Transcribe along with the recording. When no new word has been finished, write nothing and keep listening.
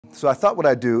So I thought what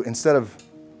I'd do, instead of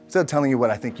telling you what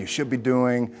I think you should be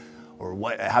doing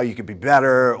or how you could be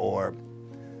better,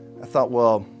 I thought,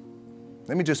 well,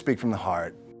 let me just speak from the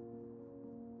heart.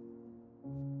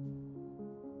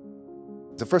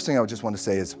 The first thing I would just want to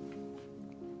say is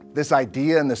this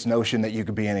idea and this notion that you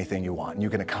could be anything you want and you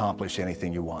can accomplish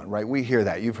anything you want, right? We hear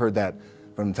that. You've heard that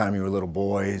from the time you were little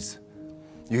boys.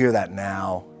 You hear that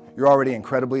now. You're already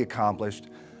incredibly accomplished.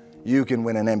 You can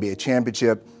win an NBA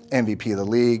championship, MVP of the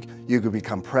league. You could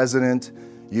become president.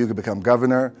 You could become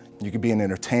governor. You could be in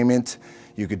entertainment.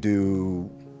 You could do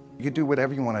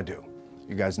whatever you want to do.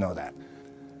 You guys know that.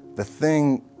 The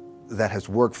thing that has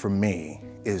worked for me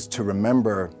is to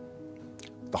remember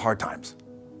the hard times.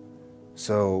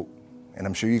 So, and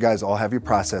I'm sure you guys all have your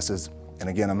processes. And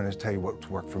again, I'm going to tell you what's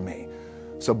worked for me.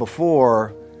 So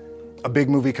before a big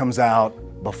movie comes out,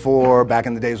 back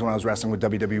in the days when I was wrestling with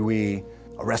WWE,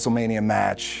 a WrestleMania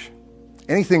match,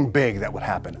 anything big that would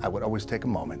happen, I would always take a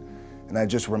moment and I'd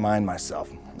just remind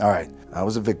myself, all right, I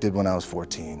was evicted when I was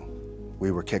 14.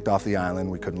 We were kicked off the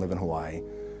island. We couldn't live in Hawaii.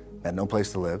 Had no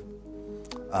place to live.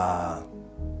 A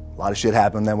lot of shit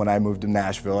happened then when I moved to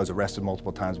Nashville. I was arrested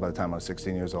multiple times by the time I was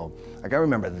 16 years old. I gotta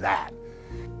remember that.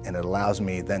 And it allows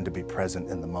me then to be present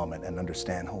in the moment and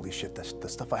understand, holy shit, the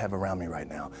stuff I have around me right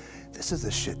now, this is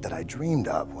the shit that I dreamed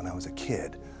of when I was a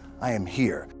kid. I am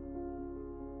here.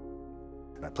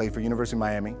 And I played for University of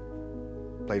Miami,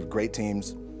 played for great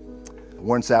teams.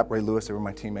 Warren Sapp, Ray Lewis, they were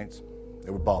my teammates.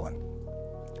 They were balling.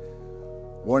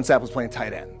 Warren Sapp was playing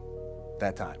tight end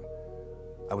that time.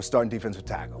 I was starting defensive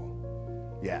tackle.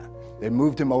 Yeah, they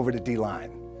moved him over to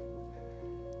D-line.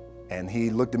 And he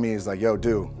looked at me, he's like, yo,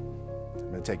 dude,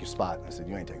 I'm gonna take your spot. I said,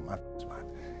 you ain't taking my spot.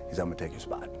 He said, I'm gonna take your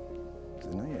spot. I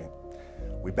said, no, you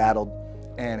ain't. We battled,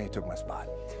 and he took my spot.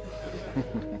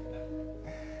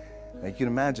 Now you can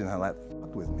imagine how that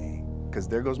fucked with me, because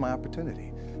there goes my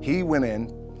opportunity. He went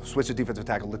in, switched to defensive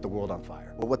tackle, lit the world on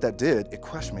fire. But what that did, it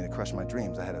crushed me, it crushed my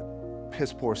dreams. I had a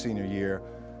piss poor senior year,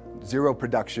 zero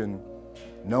production,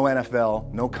 no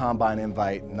NFL, no combine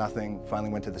invite, nothing. Finally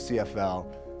went to the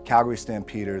CFL, Calgary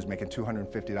Stampeders, making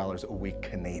 $250 a week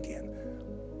Canadian.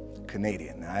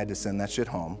 Now I had to send that shit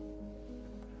home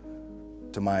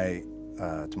to my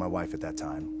wife at that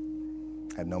time.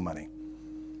 Had no money.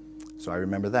 So I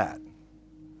remember that.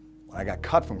 When I got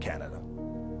cut from Canada,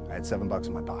 I had $7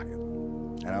 in my pocket.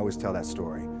 And I always tell that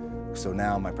story. So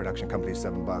now my production company is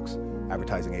 $7,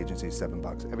 advertising agency is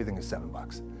 $7, everything is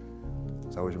 $7.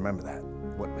 So I always remember that.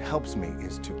 What helps me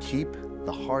is to keep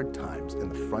the hard times in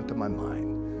the front of my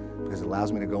mind, because it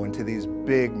allows me to go into these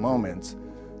big moments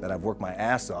that I've worked my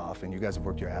ass off, and you guys have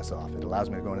worked your ass off. It allows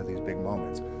me to go into these big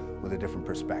moments with a different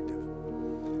perspective.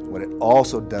 What it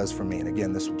also does for me, and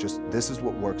again, this is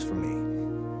what works for me.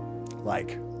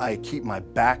 Like, I keep my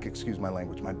back, excuse my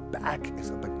language, my back is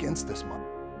up against this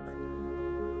motherfucker.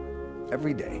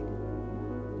 Every day,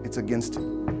 it's against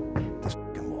this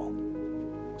fucking wall.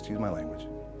 Excuse my language.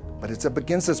 But it's up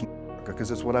against this motherfucker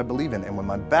because it's what I believe in. And when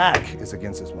my back is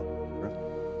against this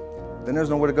motherfucker, then there's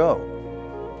nowhere to go.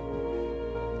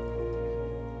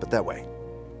 But that way.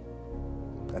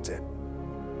 That's it.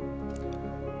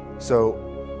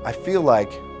 So I feel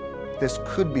like this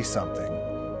could be something,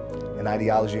 an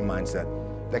ideology and mindset,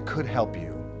 that could help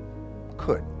you.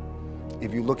 Could,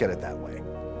 if you look at it that way.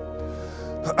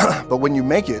 But when you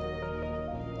make it,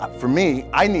 for me,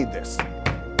 I need this.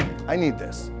 I need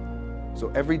this.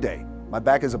 So every day, my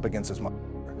back is up against this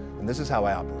motherfucker, and this is how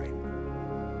I operate.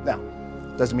 Now,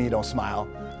 doesn't mean you don't smile,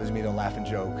 doesn't mean you don't laugh and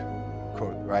joke,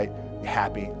 right? You're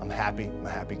happy, I'm a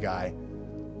happy guy.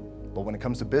 But when it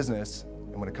comes to business,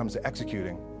 and when it comes to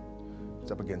executing,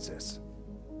 it's up against this.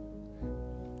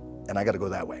 And I gotta go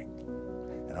that way.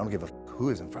 And I don't give a fuck who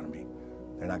is in front of me.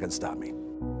 They're not gonna stop me.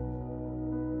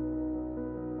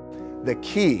 The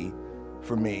key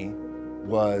for me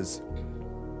was,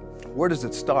 where does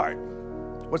it start?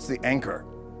 What's the anchor?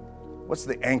 What's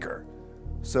the anchor?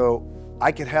 So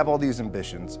I could have all these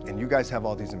ambitions, and you guys have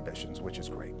all these ambitions, which is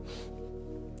great.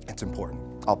 It's important.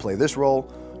 I'll play this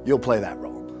role, you'll play that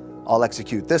role. I'll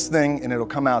execute this thing, and it'll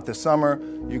come out this summer.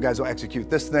 You guys will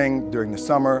execute this thing during the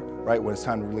summer, right, when it's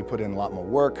time to really put in a lot more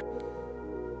work.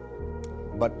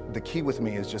 But the key with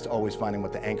me is just always finding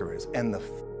what the anchor is. And the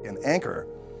anchor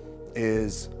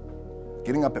is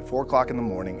getting up at 4 o'clock in the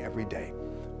morning every day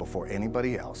before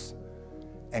anybody else,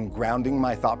 and grounding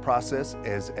my thought process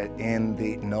is in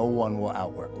the no one will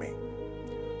outwork me.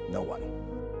 No one.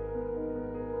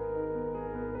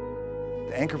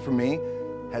 The anchor for me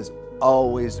has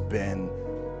always been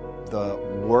the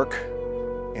work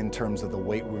in terms of the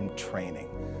weight room training.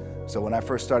 So when I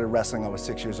first started wrestling, I was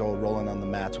 6 years old, rolling on the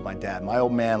mats with my dad. My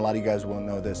old man, a lot of you guys won't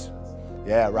know this,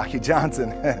 Yeah, Rocky Johnson.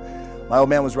 My old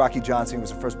man was Rocky Johnson. He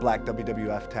was the first black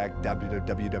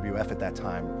WWF at that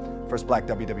time. First black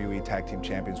WWE tag team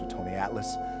champions with Tony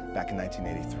Atlas back in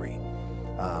 1983.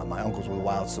 My uncles were the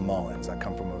Wild Samoans. I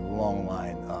come from a long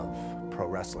line of pro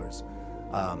wrestlers.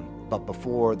 But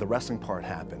before the wrestling part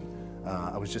happened,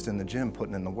 I was just in the gym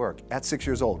putting in the work. At 6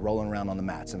 years old, rolling around on the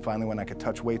mats. And finally, when I could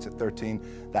touch weights at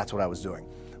 13, that's what I was doing.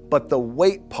 But the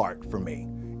weight part for me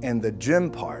and the gym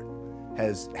part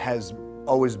has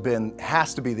always been,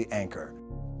 has to be the anchor.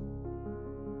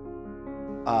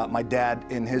 My dad,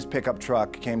 in his pickup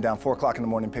truck, came down 4 o'clock in the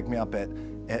morning, picked me up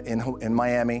in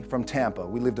Miami from Tampa.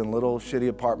 We lived in a little shitty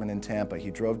apartment in Tampa. He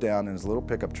drove down in his little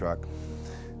pickup truck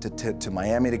to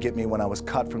Miami to get me when I was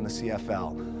cut from the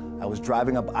CFL. I was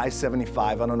driving up I-75.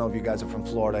 I don't know if you guys are from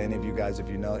Florida, any of you guys, if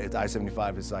you know,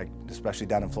 I-75 is like, especially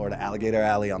down in Florida, Alligator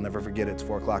Alley. I'll never forget it. It's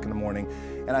 4 o'clock in the morning.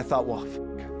 And I thought, well,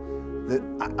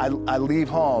 I leave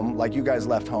home like you guys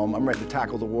left home. I'm ready to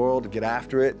tackle the world, to get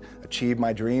after it, achieve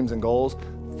my dreams and goals.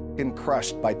 Fucking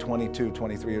crushed by 22,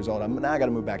 23 years old. Now I got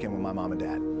to move back in with my mom and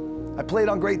dad. I played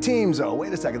on great teams, though.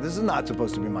 Wait a second, this is not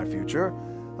supposed to be my future.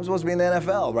 I'm supposed to be in the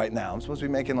NFL right now. I'm supposed to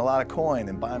be making a lot of coin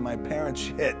and buying my parents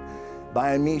shit,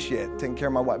 buying me shit, taking care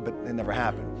of my wife, but it never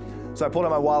happened. So I pulled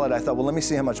out my wallet. I thought, well, let me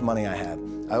see how much money I have.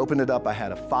 I opened it up. I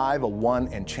had a 5, a 1,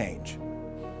 and change.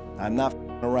 I'm not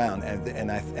around,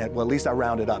 well, at least I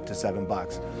rounded up to $7.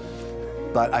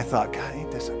 But I thought, God,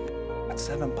 ain't this that's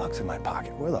 $7 in my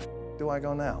pocket. Where the f do I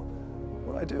go now?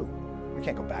 What do I do? We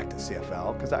can't go back to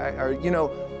CFL because you know,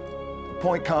 the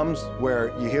point comes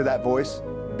where you hear that voice,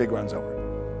 big run's over.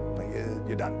 Like,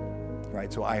 you're done,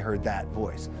 right? So I heard that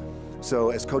voice.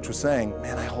 So as Coach was saying,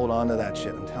 man, I hold on to that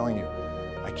shit. I'm telling you,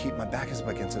 my back is up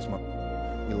against this.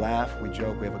 We laugh, we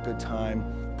joke, we have a good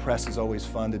time. Press is always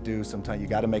fun to do. Sometimes you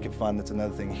got to make it fun. That's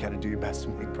another thing. You got to do your best to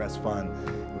make press fun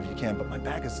if you can. But my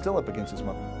back is still up against this.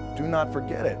 Do not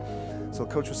forget it. So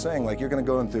Coach was saying, like, you're going to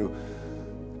go through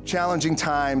challenging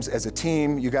times as a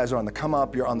team. You guys are on the come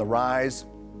up. You're on the rise.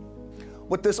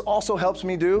 What this also helps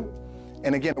me do,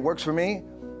 and again, it works for me,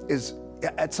 is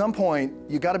at some point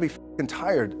you got to be fucking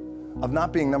tired of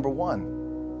not being number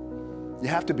one. You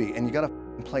have to be, and you got to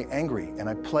play angry. And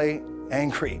I play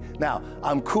angry. Now,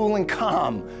 I'm cool and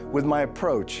calm with my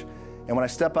approach. And when I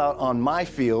step out on my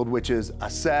field, which is a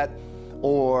set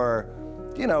or,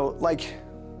 you know, like,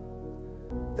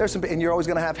 there's some, and you're always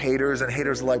gonna have haters, and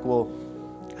haters are like, well,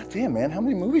 God damn, man, how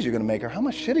many movies are you gonna make, or how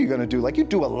much shit are you gonna do? Like, you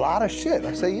do a lot of shit.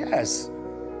 I say, yes,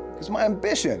 it's my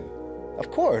ambition. Of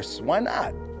course, why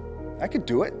not? I could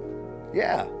do it.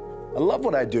 Yeah, I love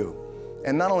what I do.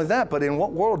 And not only that, but in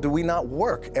what world do we not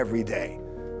work every day?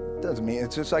 Doesn't mean,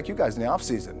 it's just like you guys in the off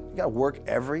season. You gotta work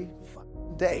every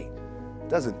day. It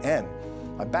doesn't end.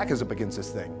 My back is up against this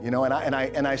thing, you know, and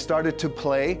I started to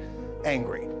play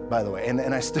angry, by the way,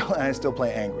 and I still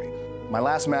play angry. My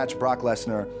last match, Brock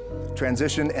Lesnar,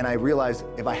 transitioned, and I realized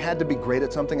if I had to be great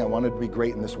at something, I wanted to be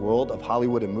great in this world of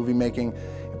Hollywood and movie making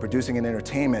and producing and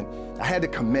entertainment, I had to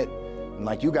commit, and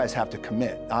like you guys have to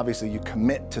commit. Obviously, you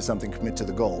commit to something, commit to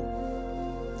the goal.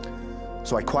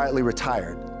 So I quietly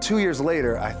retired. 2 years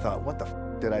later, I thought, what the f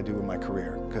did I do in my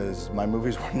career? Because my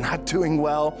movies were not doing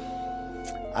well.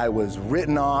 I was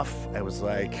written off. I was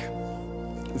like,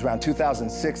 it was around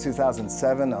 2006,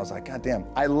 2007. I was like, God damn.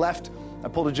 I left, I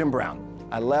pulled a Jim Brown.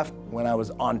 I left when I was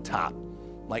on top,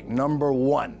 like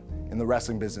 #1 in the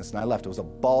wrestling business, and I left. It was a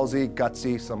ballsy,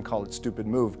 gutsy, some call it stupid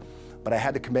move, but I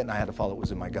had to commit and I had to follow what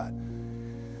was in my gut.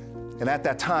 And at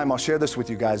that time, I'll share this with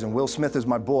you guys, and Will Smith is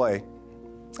my boy,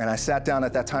 and I sat down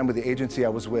at that time with the agency I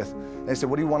was with, and they said,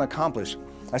 what do you want to accomplish?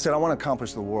 I said, I want to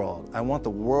accomplish the world. I want the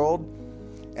world,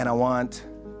 and I want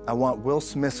Will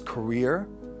Smith's career,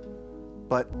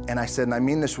 and I said, and I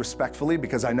mean this respectfully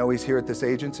because I know he's here at this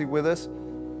agency with us,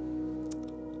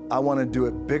 I want to do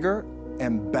it bigger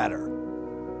and better.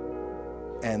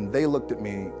 And they looked at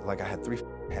me like I had 3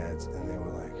 heads, and they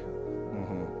were like,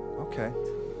 okay.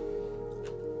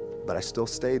 But I still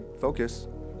stayed focused,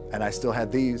 and I still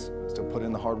had these, still put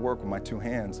in the hard work with my 2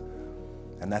 hands,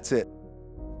 and that's it.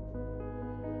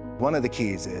 One of the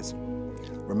keys is,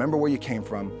 remember where you came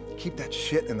from, keep that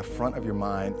shit in the front of your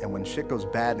mind, and when shit goes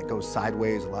bad and it goes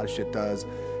sideways, a lot of shit does,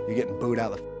 you're getting booed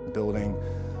out of the building,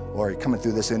 or you're coming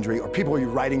through this injury, or people are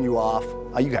writing you off,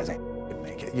 oh, you guys ain't gonna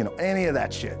make it, you know, any of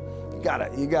that shit.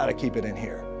 You gotta keep it in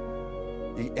here.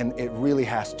 And it really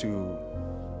has to,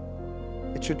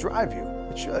 it should drive you,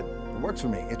 it should. It works for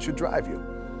me, it should drive you.